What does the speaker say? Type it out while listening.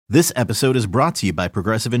This episode is brought to you by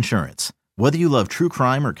Progressive Insurance. Whether you love true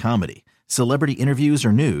crime or comedy, celebrity interviews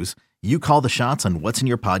or news, you call the shots on what's in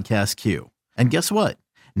your podcast queue. And guess what?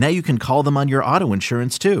 Now you can call them on your auto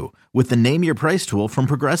insurance too with the Name Your Price tool from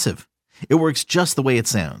Progressive. It works just the way it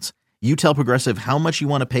sounds. You tell Progressive how much you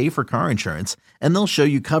want to pay for car insurance, and they'll show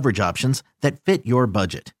you coverage options that fit your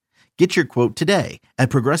budget. Get your quote today at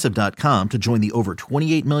Progressive.com to join the over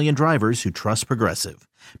 28 million drivers who trust Progressive.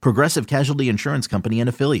 Progressive Casualty Insurance Company and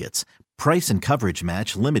Affiliates. Price and coverage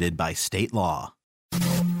match limited by state law.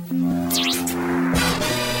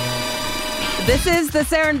 This is the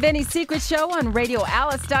Sarah and Vinny Secret Show on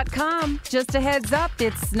RadioAlice.com. Just a heads up,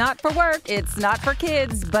 it's not for work, it's not for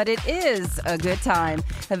kids, but it is a good time.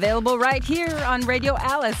 Available right here on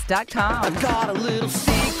RadioAlice.com. I got a little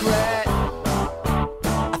secret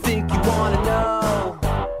I think you want to know.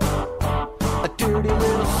 A dirty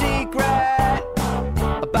little secret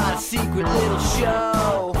about a secret little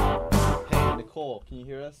show. Hey, Nicole, can you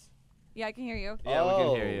hear us? Yeah, I can hear you. Yeah, we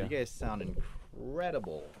can hear you. You guys sound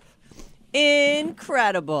incredible.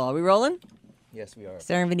 Incredible. Are we rolling? Yes, we are.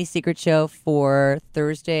 Sarah and Vinny Secret Show for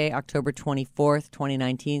Thursday, October 24th,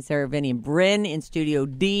 2019. Sarah, Vinny, and Bryn in Studio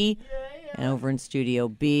D. And over in Studio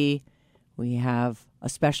B, we have a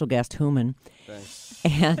special guest, Human. Thanks.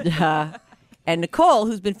 And Nicole,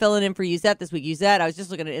 who's been filling in for Yuzette this week. Yuzette, I was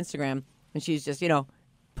just looking at Instagram, and she's just,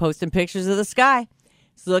 posting pictures of the sky.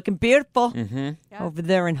 It's looking beautiful over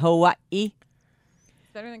there in Hawaii.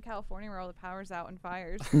 Better than California where all the power's out and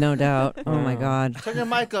fires. No doubt. Oh, my God. Turn your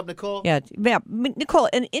mic up, Nicole. Yeah, Nicole,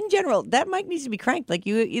 and in general, that mic needs to be cranked. Like,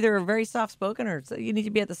 you either are very soft-spoken or you need to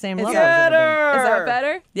be at the same level. Is that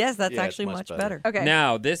better? Yes, that's Yeah, it's actually much much better. Okay.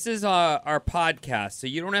 Now, this is our podcast, so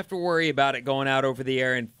you don't have to worry about it going out over the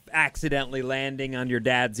air and accidentally landing on your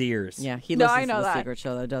dad's ears. Yeah, he No, listens I know to the that. Secret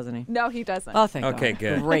Show, though, doesn't he? No, he doesn't. Oh, thank Okay, God.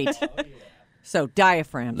 good. Great. So,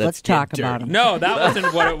 diaphragm. Let's get talk about dirty. him. No, that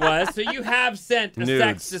wasn't what it was. So you have sent a Nudes.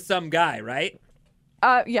 sex to some guy, right?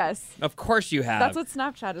 Yes. Of course you have. That's what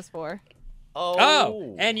Snapchat is for.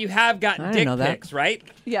 Oh, and you have I gotten didn't dick know that. pics, right?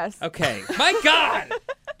 Yes. Okay. My God.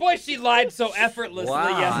 Boy, she lied so effortlessly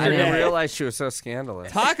Wow, I yesterday. didn't realize she was so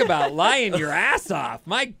scandalous. Talk about lying your ass off.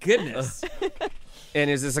 My goodness. And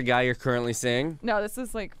is this a guy you're currently seeing? No, this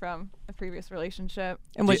is like from a previous relationship.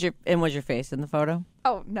 And was your face in the photo?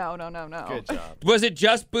 Oh, no. Good job. Was it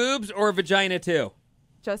just boobs or vagina too?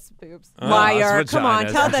 Just boobs. Liar. it's Come on,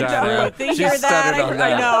 vagina, tell it's the vagina. truth. You She hear that? stuttered on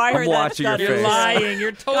that. I know, I heard I'm that watching your stutter. You're face. lying.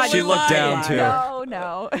 You're totally She looked down, lying. too.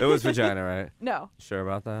 No. It was vagina, right? No. Sure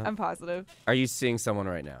about that? I'm positive. Are you seeing someone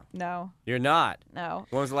right now? No. You're not. No.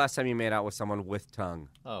 When was the last time you made out with someone with tongue?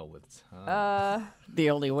 Oh, with tongue.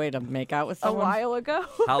 The only way to make out with A someone. while ago.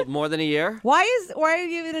 How more than a year? Why are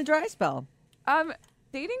you in a dry spell?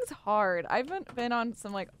 Dating's hard. I've been on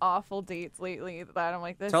some like awful dates lately that I'm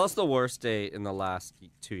like this. Tell us the worst date in the last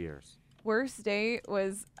 2 years. Worst date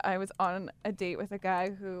was I was on a date with a guy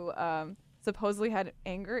who supposedly had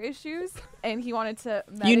anger issues, and he wanted to.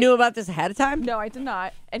 You knew about this ahead of time? No, I did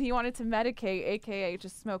not. And he wanted to medicate, aka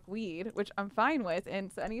just smoke weed, which I'm fine with.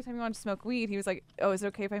 And so anytime he wanted to smoke weed, he was like, "Oh, is it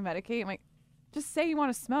okay if I medicate?" I'm like, "Just say you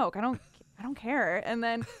want to smoke. I don't care." And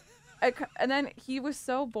then, he was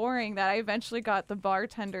so boring that I eventually got the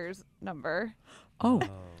bartender's number. Oh.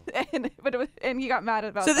 And he got mad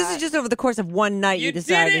about So that. this is just over the course of one night you You did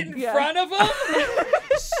decided. it in front of him?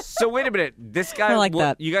 So wait a minute. This guy, I like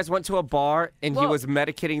that. you guys went to a bar and he Well- was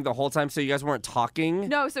medicating the whole time, so you guys weren't talking?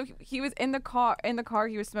 No, so he was in the car. In the car,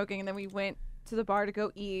 he was smoking, and then we went to the bar to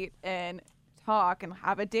go eat and talk and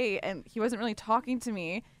have a date. And he wasn't really talking to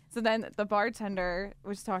me. So then the bartender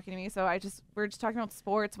was talking to me. So we're just talking about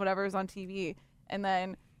sports, whatever was on TV. And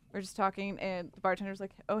then we're just talking, and the bartender's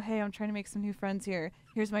like, "Oh, hey, I'm trying to make some new friends here.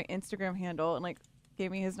 Here's my Instagram handle," and like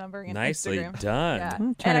gave me his number and Nicely Instagram. done. Yeah.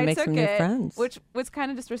 I'm trying and to I make took some new it, friends. which was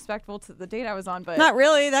kind of disrespectful to the date I was on, but Not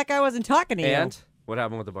really. That guy wasn't talking to you. And what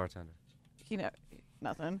happened with the bartender?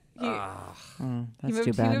 nothing. He, That's he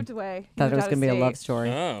too bad. moved away. He Thought moved it was out going to of be a love state. story.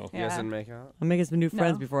 Oh. You guys didn't make out? I'm making some new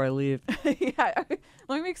friends No. before I leave. Do Yeah,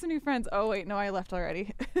 let me make some new friends. Oh wait, no, I left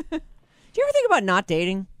already. you ever think about not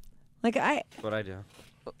dating? Like That's what I do.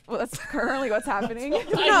 Well, that's currently what's happening. No.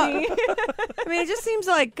 I mean, it just seems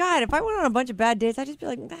like, God, if I went on a bunch of bad dates, I'd just be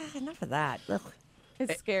like, enough of that. Ugh.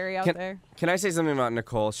 It's scary out Can, there. can I say something about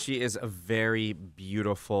Nicole? She is a very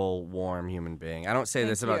beautiful, warm human being. I don't say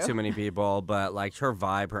this Thank about you. too many people, but like her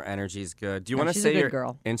vibe, her energy is good. Do you No, want to she's say a good your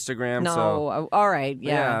girl. Instagram? No, So, all right,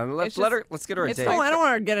 yeah. let's It's just- let's get her a it's date. Oh, I don't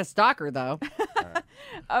want her to get a stalker, though.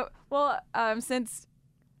 Since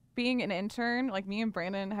being an intern, like me and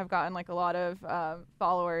Brandon have gotten like a lot of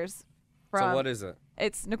followers. From So what is it?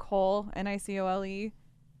 It's Nicole, Nicole _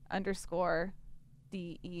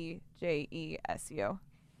 DEJESU.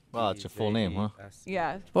 Wow, it's your full name, huh?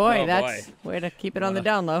 Yeah. Boy, Oh, that's boy. way to keep it on the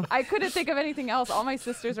down low. I couldn't think of anything else. All my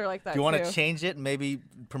sisters are like that Do you want too. to change it and maybe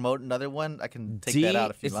promote another one? I can take that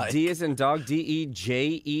out if you it's like. D as in dog.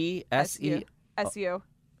 DEJESE. SU. SU.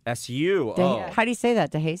 De- Oh. How do you say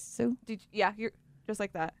that? DeJesu? Yeah, you're just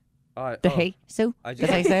like that. DeJesu? I Did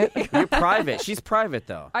I say it? You're private. She's private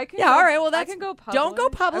though. I can. Yeah, go, all right. Well, I that's can go public. Don't go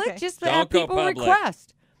public. Okay. Just Don't have go people public.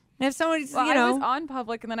 request. And if somebody's, Well, you I know, was on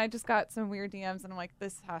public, and then I just got some weird DMs, and I'm like,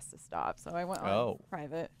 this has to stop. So I went on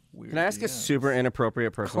private. Weird, Can I ask yeah. a super inappropriate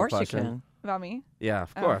of personal course you question? can. About me? Yeah,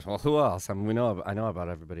 of course. Well, who else? I mean, I know about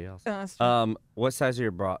everybody else. That's true. What size are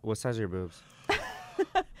your bra? What size are your boobs?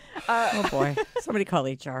 Oh boy, somebody call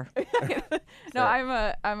HR. No, I'm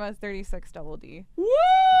a 36 double D. Woo!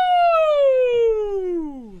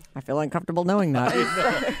 I feel uncomfortable knowing that.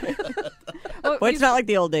 Well, Well, it's not like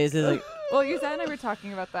the old days, is it? Well, you and I were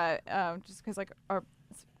talking about that, just because like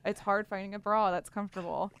it's hard finding a bra that's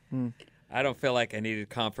comfortable. I don't feel like I needed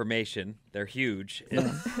confirmation. They're huge.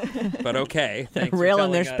 But okay. Thanks for Real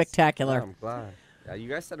and they're telling us. spectacular. I'm glad. Yeah, you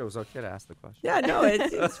guys said it was okay to ask the question. Yeah, no,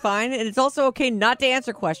 it's fine. And it's also okay not to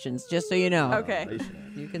answer questions, just so you know. Okay.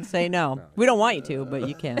 You can say no. We don't want you to, but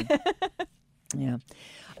you can. Yeah.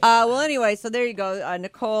 Well, anyway, so there you go.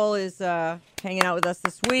 Nicole is hanging out with us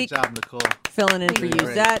this Good week, job, Nicole. filling in for Thank you.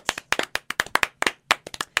 Uzette.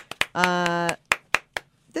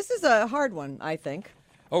 This is a hard one, I think.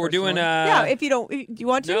 Oh, we're doing. Yeah, if you don't, do you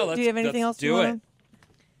want to? No, do you have anything else? let's do you it. wanna-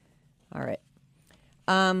 All right.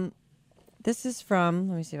 This is from.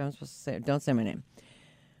 Let me see if I'm supposed to say it. Don't say my name.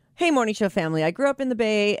 Hey, Morning Show family. I grew up in the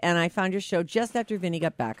Bay, and I found your show just after Vinny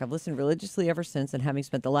got back. I've listened religiously ever since, and having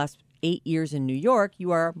spent the last 8 years in New York, you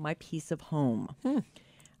are my piece of home.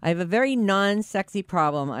 I have a very non-sexy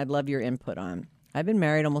problem I'd love your input on. I've been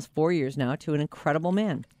married almost 4 years now to an incredible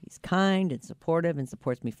man. He's kind and supportive and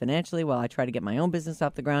supports me financially while I try to get my own business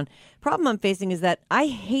off the ground. Problem I'm facing is that I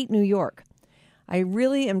hate New York. I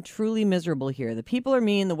really am truly miserable here. The people are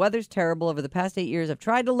mean. The weather's terrible. Over the past 8 years, I've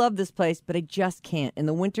tried to love this place, but I just can't. In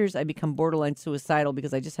the winters, I become borderline suicidal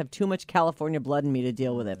because I just have too much California blood in me to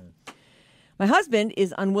deal with it. My husband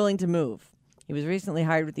is unwilling to move. He was recently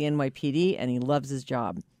hired with the NYPD, and he loves his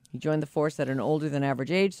job. He joined the force at an older than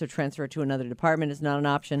average age, so transfer to another department is not an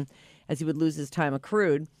option, as he would lose his time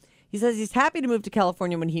accrued. He says he's happy to move to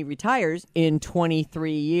California when he retires in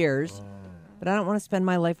 23 years. But I don't want to spend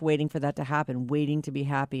my life waiting for that to happen, waiting to be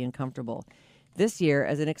happy and comfortable. This year,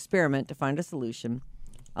 as an experiment to find a solution,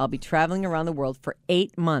 I'll be traveling around the world for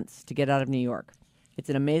 8 months to get out of New York. It's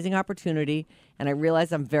an amazing opportunity, and I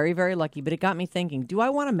realize I'm very, very lucky, but it got me thinking, do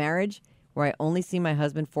I want a marriage where I only see my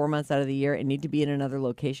husband 4 months out of the year and need to be in another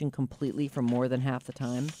location completely for more than half the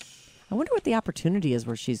time? I wonder what the opportunity is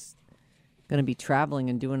where she's going to be traveling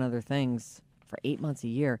and doing other things for 8 months a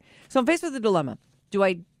year. So I'm faced with a dilemma. Do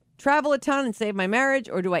I travel a ton and save my marriage,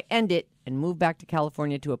 or do I end it and move back to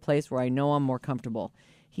California to a place where I know I'm more comfortable?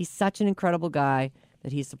 He's such an incredible guy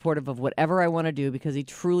that he's supportive of whatever I want to do because he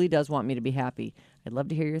truly does want me to be happy. I'd love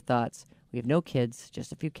to hear your thoughts. We have no kids,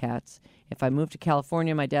 just a few cats. If I move to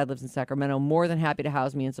California, my dad lives in Sacramento, more than happy to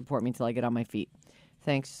house me and support me until I get on my feet.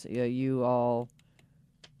 Thanks, you all.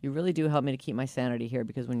 You really do help me to keep my sanity here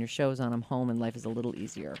because when your show's on, I'm home and life is a little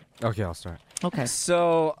easier. Okay, I'll start. Okay.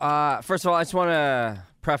 So, first of all, I just want to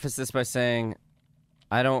preface this by saying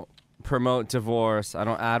I don't promote divorce. I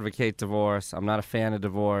don't advocate divorce. I'm not a fan of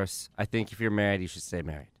divorce. I think if you're married, you should stay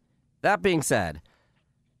married. That being said,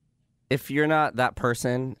 if you're not that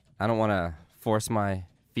person, I don't want to force my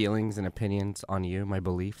feelings and opinions on you, my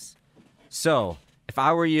beliefs. So, if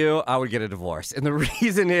I were you, I would get a divorce. And the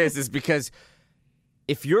reason is because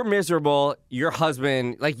if you're miserable, your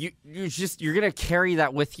husband, like you're going to carry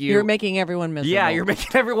that with you. You're making everyone miserable. Yeah, you're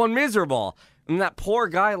making everyone miserable. And that poor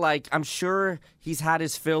guy, like, I'm sure he's had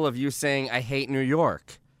his fill of you saying, I hate New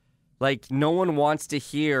York. Like, no one wants to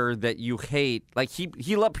hear that you hate. Like, he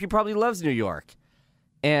probably loves New York.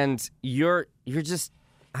 And you're just,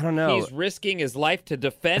 I don't know. He's risking his life to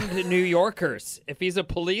defend New Yorkers. If he's a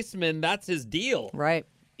policeman, that's his deal. Right.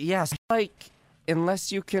 Yes, like,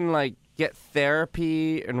 unless you can, like, get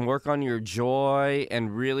therapy and work on your joy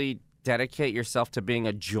and really dedicate yourself to being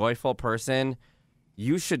a joyful person,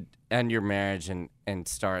 you should end your marriage and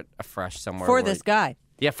start afresh somewhere. For this guy.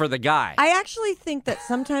 Yeah, for the guy. I actually think that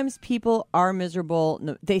sometimes people are miserable.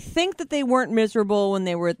 No, they think that they weren't miserable when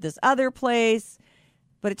they were at this other place,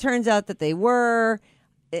 but it turns out that they were.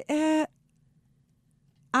 I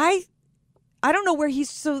don't know where he's.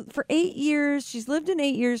 So for 8 years, she's lived in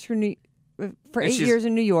 8 years for 8 years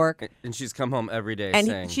in New York, And she's come home every day and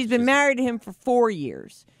saying she's been married to him for 4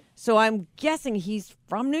 years. So I'm guessing he's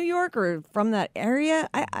from New York or from that area.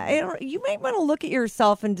 I don't. You may want to look at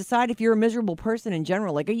yourself and decide if you're a miserable person in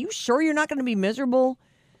general. Like, are you sure you're not going to be miserable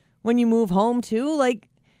when you move home too? Like,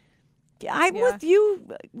 I'm with you,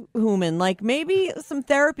 Human. Like, maybe some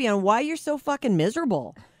therapy on why you're so fucking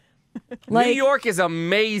miserable. Like, New York is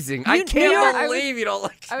amazing. I can't believe you don't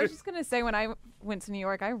like it. I was just gonna say when I went to New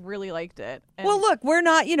York, I really liked it. And well, look, we're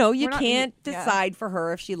not. You we're not- can't yeah. decide for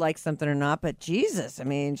her if she likes something or not. But Jesus, I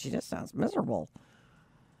mean, she just sounds miserable.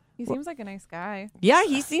 he seems like a nice guy. Yeah,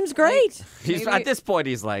 he seems great. He's, maybe- at this point,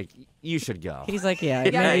 he's like, you should go. He's like, yeah,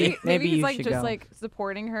 Yeah, maybe he's you like should just go. like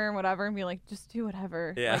supporting her and whatever, and be like, just do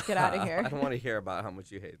whatever. Like, get out of here. I don't want to hear about how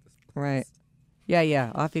much you hate this. Right.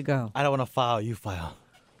 Yeah, off you go. I don't want to file. You file.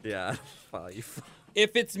 Yeah. Wow, you.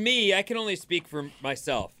 If it's me, I can only speak for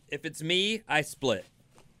myself. If it's me, I split.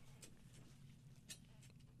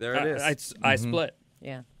 There it is. I split.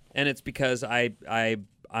 Yeah. And it's because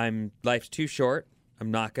I'm life's too short. I'm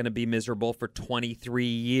not going to be miserable for 23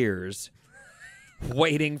 years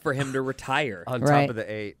waiting for him to retire. On Right. top of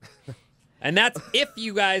the 8. And that's if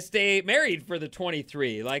you guys stay married for the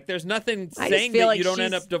 23. Like, there's nothing I just saying feel that like you don't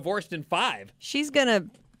end she's- up divorced in 5. She's gonna,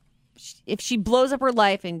 if she blows up her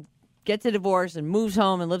life and gets a divorce and moves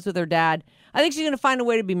home and lives with her dad, I think she's gonna find a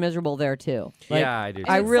way to be miserable there too. Like, Yeah, I do.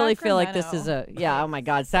 I And really feel like this Sacramento. is oh my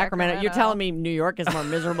God, Sacramento. You're Sacramento. telling me New York is more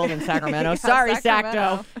miserable than Sacramento? Yeah, Sorry,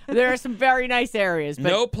 Sacramento. Sacto. There are some very nice areas, but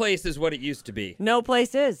No place is what it used to be. no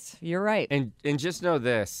place is. You're right. And just know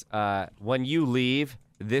this: when you leave,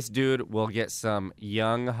 this dude will get some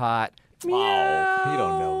young, hot. You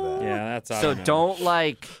don't know that. Yeah, that's So don't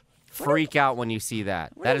freak out when you see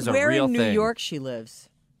that. That is a Where real in New thing. York she lives.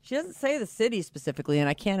 She doesn't say the city specifically, and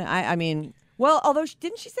I can't. I mean, well, although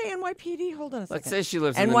didn't she say NYPD? Hold on a second. Let's say she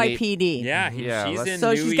lives in the NYPD. Yeah, Yeah, she's let's- in So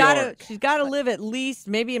New she's York. got to live at least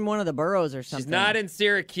maybe in one of the boroughs or something. She's not in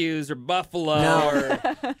Syracuse or Buffalo No.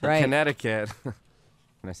 or right. Connecticut. Can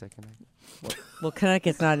I say Connecticut? Well,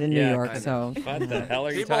 Connecticut's not in New Yeah, York, I know. so what the hell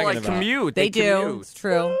are you People talking like about? commute. they do. Commute. It's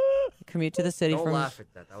true. Commute to the city Don't from laugh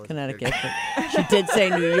at that. That was Connecticut. But she did say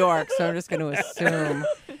New York, so I'm just going to assume.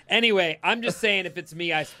 Anyway, I'm just saying if it's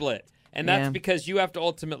me, I split. And that's Yeah. because you have to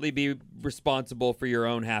ultimately be responsible for your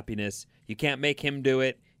own happiness. You can't make him do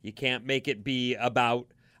it. You can't make it be about.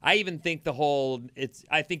 I even think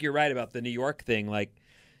I think you're right about the New York thing. Like,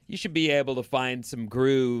 you should be able to find some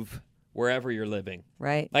groove wherever you're living.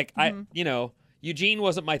 Right. Like, Eugene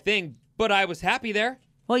wasn't my thing, but I was happy there.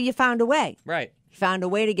 Well, you found a way. Right. You found a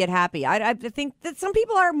way to get happy. I think that some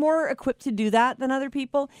people are more equipped to do that than other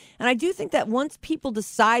people. And I do think that once people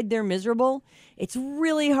decide they're miserable, it's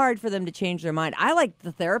really hard for them to change their mind. I like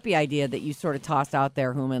the therapy idea that you sort of tossed out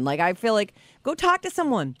there, Human. Like, I feel like go talk to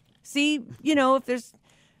someone. See, if there's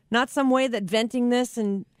not some way that venting this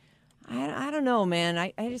and I don't know, man.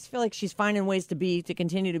 I just feel like she's finding ways to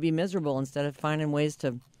continue to be miserable instead of finding ways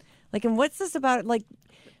to, like, and what's this about? Like,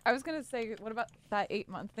 I was gonna say, what about that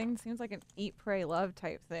 8-month thing? Seems like an eat, pray, love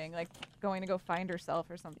type thing, like going to go find herself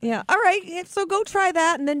or something. yeah, all right. Yeah, so go try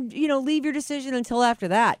that, and then leave your decision until after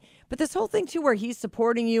that. But this whole thing too, where he's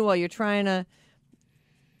supporting you while you're trying to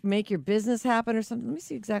make your business happen or something. Let me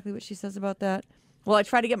see exactly what she says about that. Well, I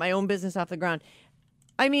try to get my own business off the ground.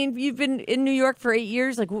 I mean, you've been in New York for 8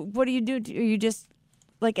 years. Like, what do? Are you just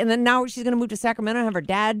like? And then now she's going to move to Sacramento and have her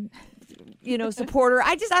dad, support her.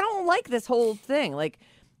 I don't like this whole thing. Like,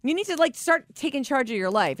 you need to start taking charge of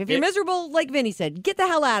your life. If you're miserable, like Vinny said, get the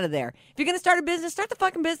hell out of there. If you're going to start a business, start the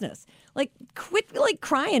fucking business. Like, quit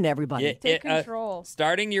crying to everybody. Take control.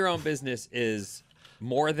 Starting your own business is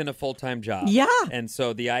more than a full-time job. Yeah. And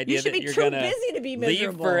so the idea You should that be you're too going to busy to be leave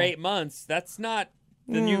miserable. for 8 months, that's not,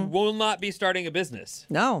 then you will not be starting a business.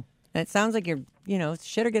 No, and it sounds like you're,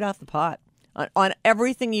 shit or get off the pot on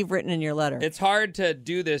everything you've written in your letter. It's hard to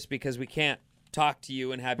do this because we can't talk to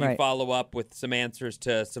you and have you Right. follow up with some answers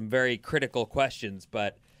to some very critical questions.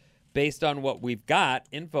 But based on what we've got,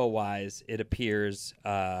 info-wise, it appears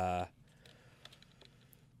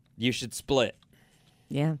you should split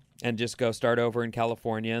Yeah. and just go start over in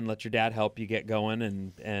California and let your dad help you get going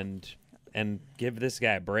and give this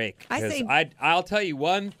guy a break. I 'Cause say- I'll tell you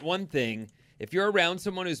one thing. If you're around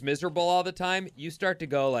someone who's miserable all the time, you start to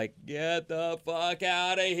go like, get the fuck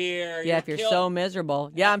out of here. Yeah, if you're kill- so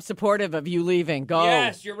miserable. Yeah, I'm supportive of you leaving. Go.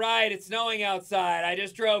 Yes, you're right. It's snowing outside. I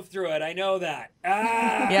just drove through it. I know that.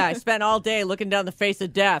 Ah! Yeah, I spent all day looking down the face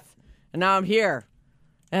of death, and now I'm here.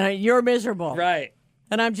 And you're miserable. Right.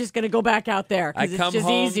 And I'm just going to go back out there I because come it's just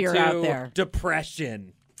home easier to out there.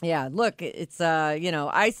 depression. Yeah, look, it's,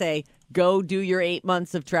 I say go do your 8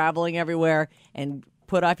 months of traveling everywhere and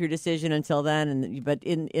put off your decision until then. But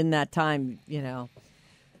in that time,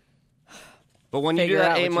 But when you do figure out that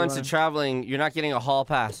what 8 you months wanna- of traveling, you're not getting a hall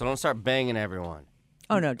pass, so don't start banging everyone.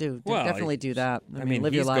 Oh no, dude, Well, definitely do that. I mean,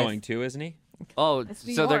 live he's your life. going to, isn't he? Oh, It's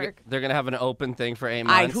New so they're York. gonna have an open thing for 8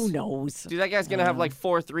 months. Who knows? Dude, that guy's gonna have like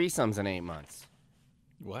 4 threesomes in 8 months.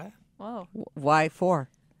 What? Whoa. Why 4?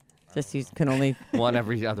 Just you can only. One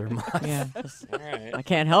every other month. Yeah. just- All right. I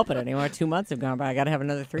can't help it anymore. 2 months have gone by. I got to have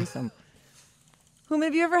another threesome. Whom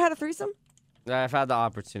have you ever had a threesome? I've had the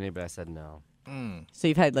opportunity, but I said no. So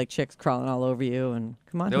you've had like chicks crawling all over you and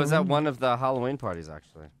come on. There was at Helen. one of the Halloween parties,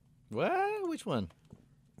 actually. What? Which one?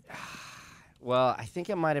 Well, I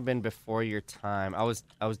think it might have been before your time. I was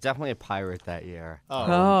definitely a pirate that year. Oh. Is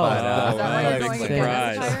that why you're big going big again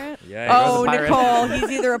as surprise. a pirate? Yeah. Oh, was a pirate. Nicole,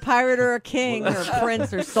 he's either a pirate or a king or a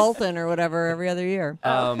prince or sultan or whatever every other year.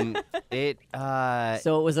 It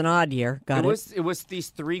So it was an odd year. Got it. it was these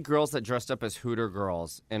 3 girls that dressed up as Hooter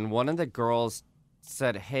girls, and one of the girls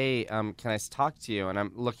said, "Hey, can I talk to you?" And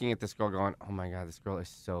I'm looking at this girl, going, "Oh my god, this girl is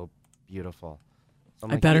so beautiful." So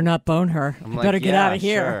I'm I like, better "Yeah." not bone her. I'm I like, better get "Yeah, out of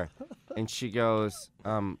here. sure." And she goes,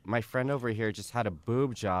 "My friend over here just had a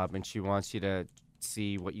boob job, and she wants you to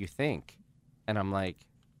see what you think." And I'm like,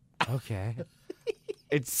 "Okay."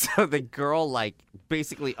 And so the girl like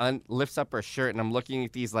basically lifts up her shirt, and I'm looking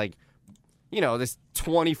at these like, this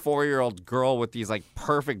 24-year-old girl with these like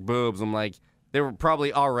perfect boobs. I'm like, they were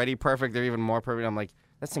probably already perfect. They're even more perfect. I'm like,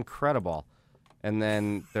 that's incredible. And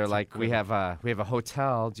then they're like, we have a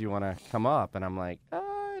hotel. Do you want to come up? And I'm like,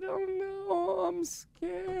 I don't know. I'm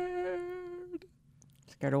scared.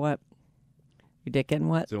 Scared of what? Your dick getting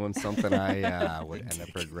wet? Doing something I would end up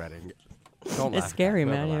regretting. Don't laugh It's at scary, that.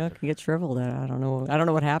 Go man. laugh You know, at it can get shriveled. I don't know. I don't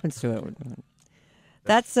know what happens to it.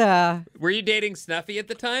 That's Were you dating Snuffy at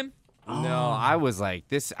the time? No, I was like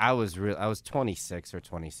this. I was 26 or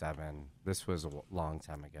 27. This was a long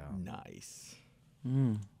time ago. Nice.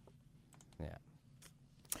 Yeah.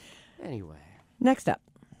 Anyway, next up.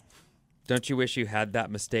 Don't you wish you had that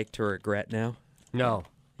mistake to regret now? no,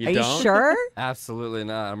 You Are don't? you sure? absolutely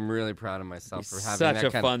not. I'm really proud of myself for having Such that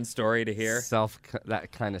a kind fun story to hear. of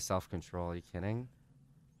that kind of self-control. Are you kidding?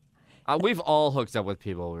 We've all hooked up with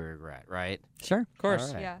people we regret, right? Sure. Of course.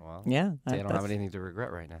 All right, Yeah. Well, Yeah. they don't have that's- anything to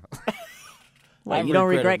regret right now. What, I've you don't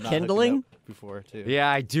regretted regret not hooking kindling? up before too. Yeah,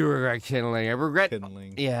 I do regret kindling. I regret.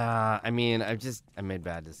 Kindling. Yeah, I mean, I made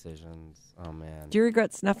bad decisions. Oh man. Do you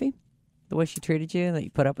regret Snuffy? The way she treated you, that you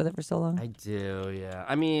put up with it for so long? I do. Yeah.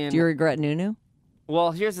 I mean. Do you regret Nunu?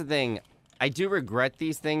 Well, here's the thing. I do regret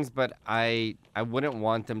these things, but I wouldn't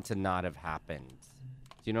want them to not have happened.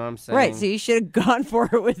 Do you know what I'm saying? Right, so you should have gone for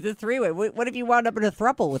it with the 3-way. What if you wound up in a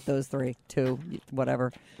throuple with those 3? 2,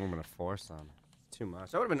 whatever. I'm gonna force them. Too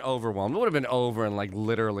much. I would have been overwhelmed. It would have been over in like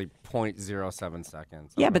literally 0.07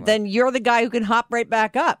 seconds. Yeah, but then you're the guy who can hop right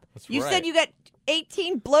back up. You said right. you got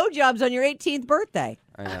 18 blowjobs on your 18th birthday,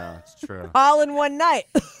 I know it's true. all in one night.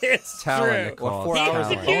 It's Talent, true. Nicole. Or 4 It's hours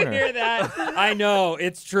of talent. Did you boner. hear that? I know.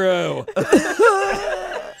 It's true.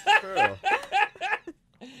 True.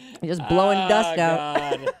 You're just blowing dust out.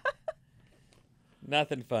 God.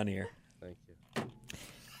 Nothing funnier. Thank you.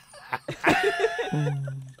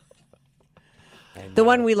 The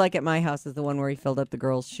one we like at my house is the one where he filled up the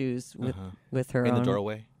girl's shoes with her In the own-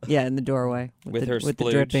 doorway. Yeah, in the doorway With her with the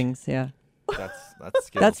splooge. drippings. Yeah, That's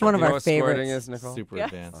That's one of You know our what squirting favorites. is, Nicole? super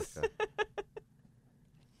Yes. advanced. Okay.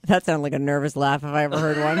 that sounded like a nervous laugh if I ever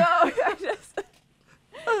heard one. No, I just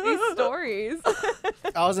these stories.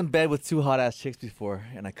 I was in bed with 2 hot ass chicks before,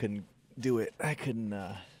 and I couldn't do it. I couldn't.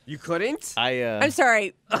 You couldn't? I'm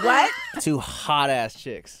sorry. What? 2 hot ass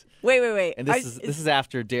chicks, Wait. and this is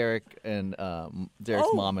after Derek and Derek's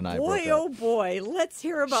mom and I boy, broke up. oh boy, let's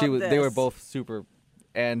hear about this. They were both super,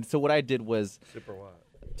 and so what I did was Super what?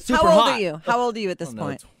 super How old hot. are you? How old are you at I this don't know,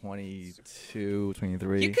 point? 22,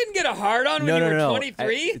 23. You couldn't get a hard on when no, you no, were no.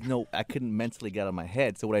 23? No, I couldn't mentally get out of my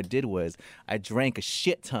head. So what I did was I drank a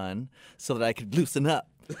shit ton so that I could loosen up.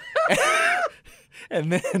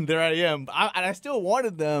 And then there I am. I still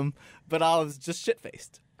wanted them, but I was just shit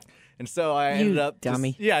faced. And so I ended up just-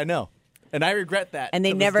 dummy. yeah, I know. And I regret that. And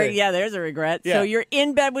they to this never. day. Yeah, there's a regret. So Yeah. you're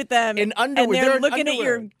in bed with them In underwear. and they're They're in looking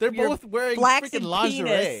underwear. at your. They're your both wearing flaccid freaking lingerie.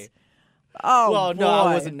 penis. Oh, Well, no, boy.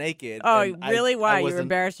 I wasn't naked. Oh, and really? Why? You were wasn't-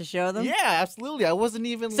 embarrassed to show them? Yeah, absolutely. I wasn't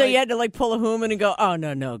even. So like, you had to like pull a Hooman and go, oh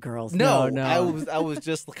no, girls, no. I was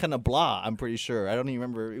just kind of blah. I'm pretty sure. I don't even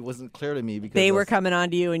remember. It wasn't clear to me because They I were was- coming on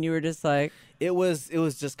to you, and you were just like, It was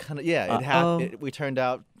just kind of It Uh-oh. happened. We turned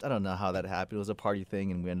out. I don't know how that happened. It was a party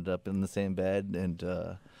thing, and we ended up in the same bed.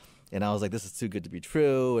 And I was like, this is too good to be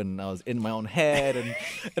true. And I was in my own head, and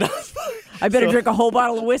I was I better so- drink a whole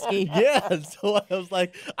bottle of whiskey. Yeah. So I was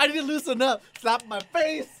like, I need to loosen up. Slap my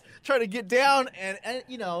face, try to get down, and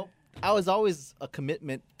I was always a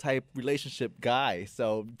commitment type relationship guy.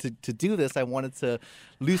 So to do this, I wanted to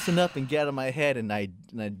loosen up and get out of my head, and I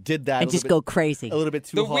did that. And just go crazy. A little bit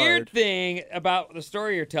too The hard. weird thing about the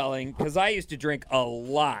story you're telling, because I used to drink a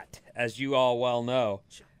lot, as you all well know.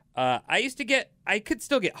 I could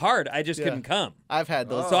still get hard. I just couldn't come. I've had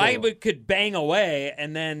those. So too. I could bang away,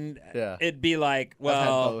 and then it'd be like, I've had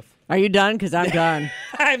well, both. Are you done? Because I'm done.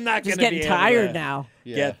 I'm not Just going to be getting able tired to now.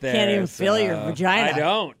 get there. Can't even feel your so vagina. I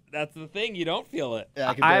don't. That's the thing. You don't feel it. Yeah,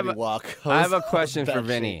 I can I barely have a- walk. I have a was question bad for shape.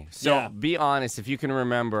 Vinny. So Yeah. be honest, if you can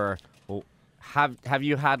remember, have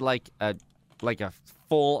you had like a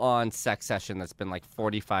full on sex session that's been like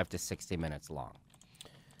 45 to 60 minutes long?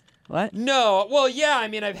 What? No. Well, yeah. I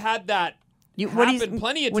mean, I've had that What he's- happen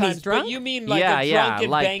plenty of when he's times. drunk? But you mean like Yeah, a yeah, drunk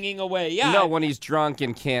and like- banging away? Yeah. No, when he's drunk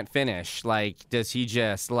and can't finish, like, does he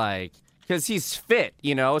just like, because he's fit,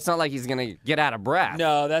 you know? It's not like he's going to get out of breath.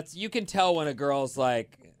 No, that's you can tell when a girl's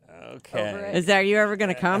like, okay. Over it. Is that you ever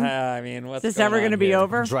going to come? I mean, what's Is this going ever on going to be here?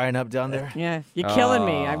 over? Drying up down there. Yeah, you're killing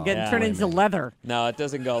me. I'm getting Yeah, turned wait a into leather, No, it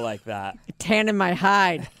doesn't go like that. tanning my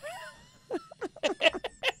hide.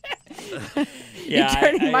 Yeah, You're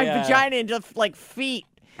turning I- my I, vagina into like feet.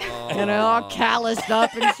 You know, all calloused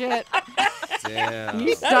up and shit. Damn. You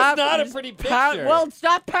That's stop. not a just pretty pound- picture. Well,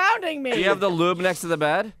 stop pounding me. Do you have the lube next to the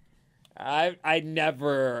bed? I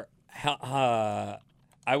never. I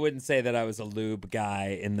wouldn't say that I was a lube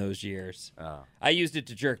guy in those years. Oh. I used it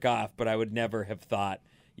to jerk off, but I would never have thought,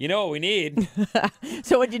 you know what we need?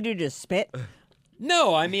 So what'd you do? Just spit?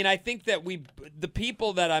 No, I mean, I think that the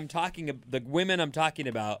people that I'm talking, the women I'm talking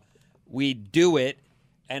about, we do it,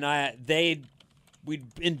 and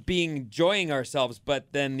we'd be enjoying ourselves, but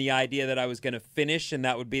then the idea that I was going to finish and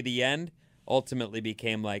that would be the end ultimately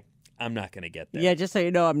became like, I'm not going to get there. Yeah, just so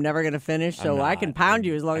you know, I'm never going to finish, so I'm I not. can pound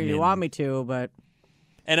you as long as you mean- want me to, but...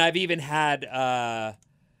 And I've even had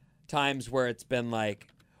times where it's been like,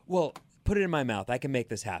 well, put it in my mouth. I can make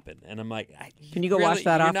this happen. And I'm like, Can you go wash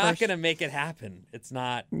that You're off not first? going to make it happen. It's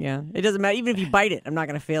not. Yeah, it doesn't matter. Even if you bite it, I'm not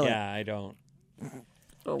going to feel Yeah, I don't. it.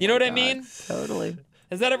 Oh You know my what I God. mean? Totally.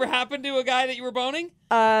 Has that ever happened to a guy that you were boning?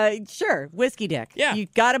 Sure, whiskey dick. Yeah. You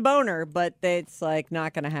got a boner, but it's like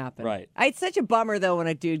not going to happen. Right. It's such a bummer, though, when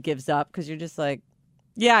a dude gives up, because you're just like,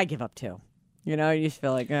 yeah, I give up too. You know, you just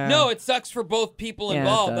feel like, No, it sucks for both people Yeah, it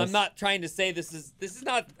involved. does. I'm not trying to say this is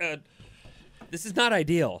not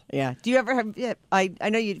ideal. Yeah. Do you ever have, yeah, I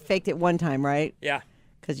know you faked it one time, right? Yeah.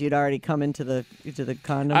 Because you'd already come into the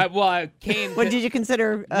condom. I came. What did you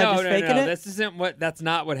consider no, just no, faking no. it? That's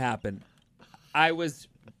not what happened. I was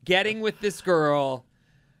getting with this girl.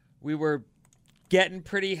 We were getting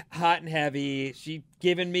pretty hot and heavy. She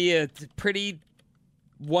given me a pretty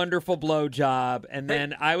wonderful blowjob, and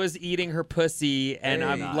then I was eating her pussy, and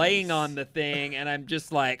I'm laying on the thing, and I'm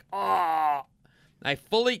just like, oh. I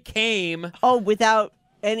fully came. Oh, without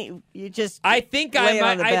any, you just I think lay it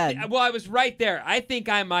I on the might. bed. Well, I was right there. I think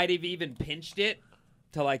I might have even pinched it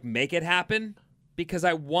to like make it happen because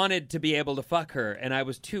I wanted to be able to fuck her, and I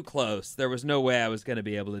was too close. There was no way I was going to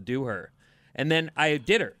be able to do her, and then I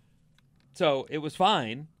did her. So it was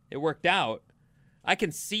fine. It worked out. I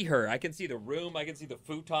can see her. I can see the room. I can see the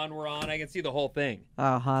futon we're on. I can see the whole thing.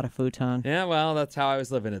 Oh, hot a futon. Yeah, well, that's how I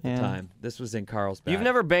was living at the Yeah. time. This was in Carlsbad. You've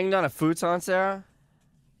never banged on a futon, Sarah?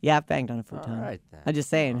 Yeah, I've banged on a futon. All right, then. I'm just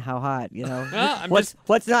saying how hot, you know. Well,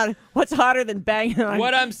 What's hotter than banging on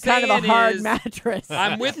What I'm kind of a saying hard is- mattress?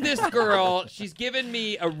 I'm with this girl. She's given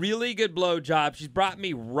me a really good blowjob. She's brought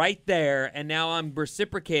me right there, and now I'm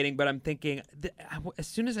reciprocating. But I'm thinking, as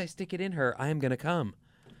soon as I stick it in her, I am gonna come.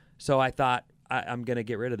 So I thought I'm gonna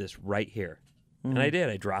get rid of this right here, and I did.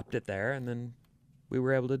 I dropped it there, and then we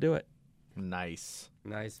were able to do it. Nice.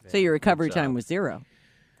 Nice. So your recovery Good job. time was 0.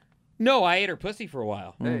 No, I ate her pussy for a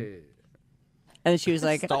while. Hey. And she was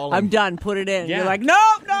like, Stalling. I'm done, put it in. And Yeah. You're like, no,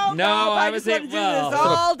 I I was just want to it- do well. this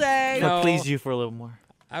all day. No. To please you for a little more.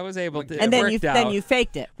 I was able to. And it then worked you out. then you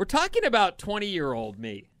faked it. We're talking about 20-year-old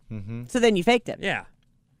me. So then you faked it. Yeah.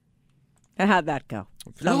 And how'd that go?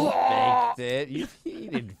 Faked it. You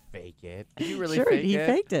didn't fake it. Did you really sure, fake he it?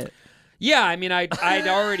 faked it. Yeah, I mean, I'd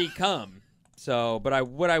already come. So, but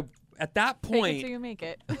at that Fake it point, till you make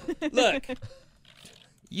it. look,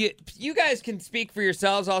 you guys can speak for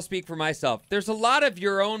yourselves. I'll speak for myself. There's a lot of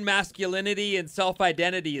your own masculinity and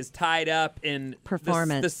self-identity is tied up in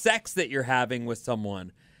Performance. the sex that you're having with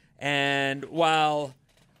someone. And while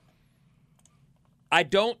I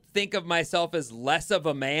don't think of myself as less of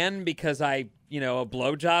a man because a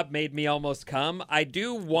blowjob made me almost come, I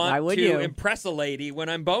do Why want would to you? impress a lady when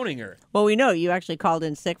I'm boning her. Well, we know you actually called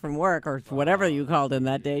in sick from work or whatever you called in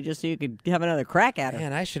that day just so you could have another crack at her.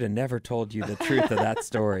 Man, I should have never told you the truth of that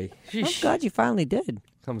story. Oh, God, you finally did.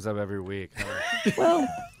 Comes up every week. Well,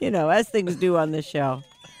 as things do on this show.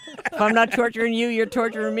 If I'm not torturing you, you're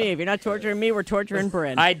torturing me. If you're not torturing me, we're torturing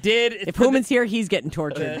Bryn. I did. If Hooman's here, he's getting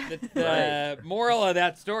tortured. The moral of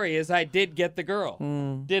that story is I did get the girl,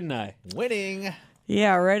 Hmm. didn't I? Winning.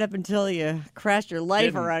 Yeah, right up until you crashed your life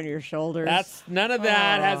Didn't. around your shoulders. None of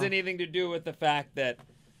that Oh. has anything to do with the fact that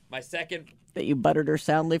my second that you buttered her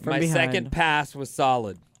soundly from behind. second pass was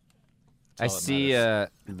solid. I see the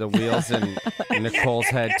wheels in Nicole's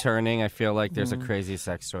head turning. I feel like there's a crazy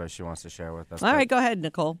sex story she wants to share with us. All right, go ahead,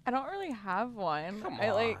 Nicole. I don't really have one. Come I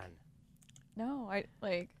on.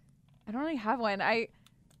 I don't really have one. I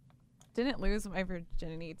didn't lose my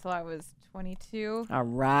virginity till I was 22. All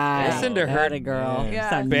right. Listen to her. Atta girl. Yeah.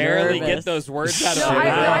 Sound Barely nervous. get those words out of No, her I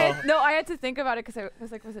mouth. had to think about it because I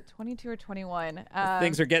was like, was it 22 or 21?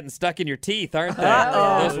 Things are getting stuck in your teeth, aren't they?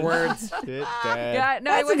 Uh-oh. Those words. Yeah,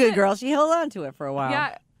 no, That's a good girl. She held on to it for a while.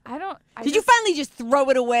 Yeah, I don't. Did you finally just throw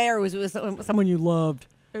it away, or was it with someone you loved?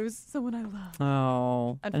 It was someone I loved.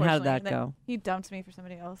 Oh, and how did that Unfortunately, then go? He dumped me for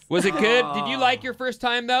somebody else. Was it good? Did you like your first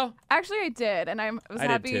time though? Actually, I did, and I was I did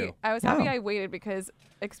happy. too. I was happy Oh. I waited because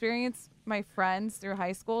experience my friends through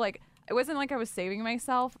high school. Like, it wasn't like I was saving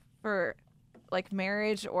myself for like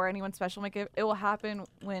marriage or anyone special. Like, it will happen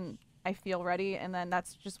when I feel ready, and then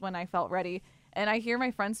that's just when I felt ready. And I hear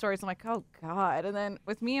my friends' stories. I'm like, oh God. And then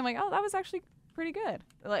with me, I'm like, oh, that was actually pretty good.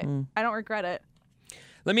 Like, I don't regret it.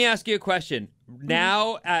 Let me ask you a question.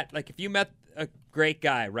 Now, if you met a great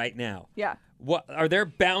guy right now, Yeah. what are there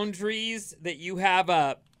boundaries that you have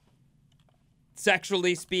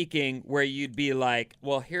sexually speaking where you'd be like,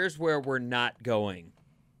 well, here's where we're not going.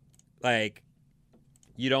 Like,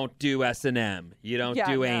 you don't do S&M. You don't Yeah,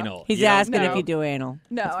 do no. anal. He's you don't asking if No. you do anal.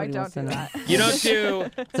 No, That's what I he don't wants to do know. that. You don't do.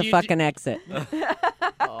 It's a fucking exit.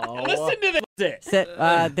 Listen to this.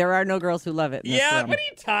 There are no girls who love it. in this Yeah, room. what are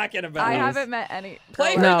you talking about? I haven't met any.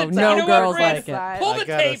 Play girl her No, the like no you know that. what, girls Brent? like it. Pull I the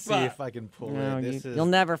gotta tape see up. if I can pull No, it. This is, you'll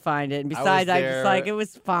never find it. And besides, I was there- like, it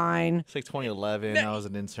was fine. It's like 2011. I was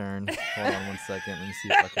an intern. Hold on one second. Let me see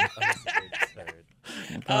if I can.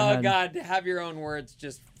 Oh, ahead. God. To have your own words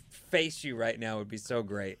just face you right now would be so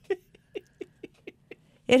great.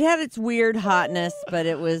 It had its weird hotness, but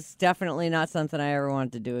it was definitely not something I ever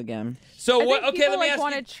wanted to do again. So I what? think Okay, people, let me like, ask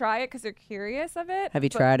want you. to try it because they're curious of it. Have you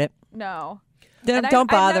but tried it? No. Don't, And don't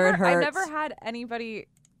bother. I've never, it I hurts. never had anybody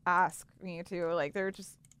ask me to. Like, they're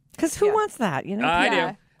just. Because who Yeah. wants that? You know.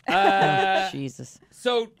 I Yeah. do. Jesus.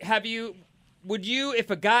 So would you,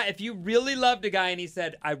 if you really loved a guy and he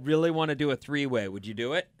said, I really want to do a 3-way, would you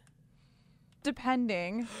do it?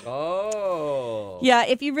 Depending. Oh. Yeah,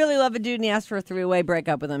 if you really love a dude and he asks for a 3-way, break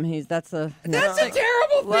up with him. That's a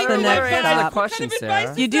terrible thing. the to next advise. stop. What Question, kind of Sarah.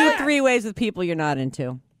 advice You is do that? 3-ways with people you're not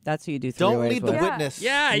into. That's who you do 3-ways Don't lead the with. Yeah. witness.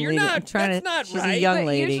 Yeah, you're Lead it. I'm not. trying That's to- not she's a right. young But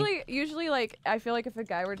lady. usually, like, I feel like if a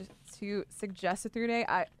guy were to suggest a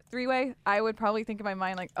 3-way, I would probably think in my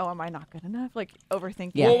mind, like, oh, am I not good enough? Like,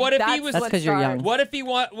 overthinking. Yeah. Well, what if he That's was- That's what 'cause you're young. starts. What if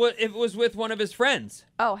if it was with one of his friends?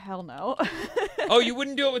 Oh, hell no. Oh, you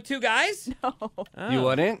wouldn't do it with 2 guys? No. You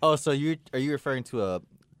wouldn't? Oh, so are you referring to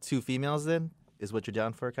 2 females then? Is what you're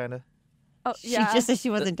down for, kind of? Oh, She yeah. just said she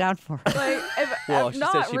wasn't down for it. like, if, Well, she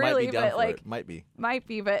not said she really, might be down but for like, it. Might be. might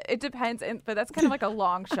be, but it depends. But that's kind of like a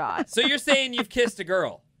long shot. So you're saying you've kissed a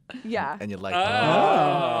girl? Yeah. And you like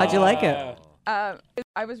How'd you like it?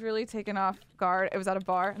 I was really taken off guard. It was at a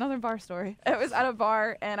bar. Another bar story. It was at a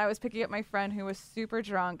bar, and I was picking up my friend who was super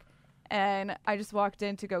drunk, and I just walked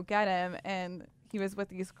in to go get him, and he was with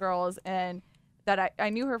these girls, and that I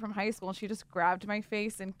knew her from high school, and she just grabbed my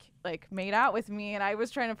face and like made out with me, and I was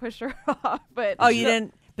trying to push her off, but Oh, you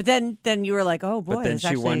didn't. But then you were like, oh boy. But then it's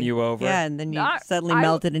she won actually- you over? Yeah, and then you Not- suddenly I-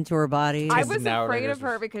 melted into her body. I Because was now afraid we're- of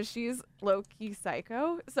her because she's low key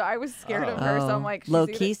psycho, so I was scared of her. So I'm like, she's low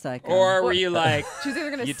either- key psycho. Or were you like, She's either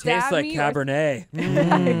gonna you stab taste like me or Cabernet? I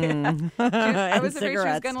And was afraid she was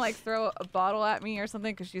cigarettes. gonna like throw a bottle at me or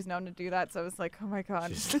something because she's known to do that. So I was like, oh my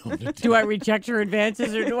god. Do I reject her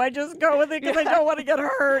advances or do I just go with it because I don't want to get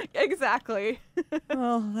hurt? Exactly.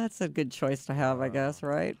 Well, that's a good choice to have, I guess,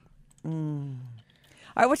 right?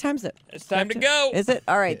 All right, what time is it? It's time to go. Is it?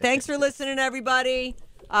 All right. Thanks for listening, everybody.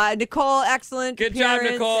 Nicole, excellent. Good job,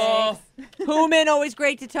 appearance. Nicole. Human, always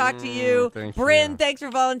great to talk to you. thank Bryn, you. thanks for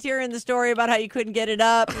volunteering the story about how you couldn't get it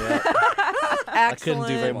up. I couldn't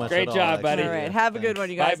do very much Great at all, job, buddy. All actually. right. Yeah, Have a good thanks. one,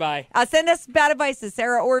 you guys. Bye-bye. Send us bad advice to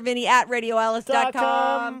Sarah or Vinny at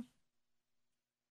RadioAlice.com.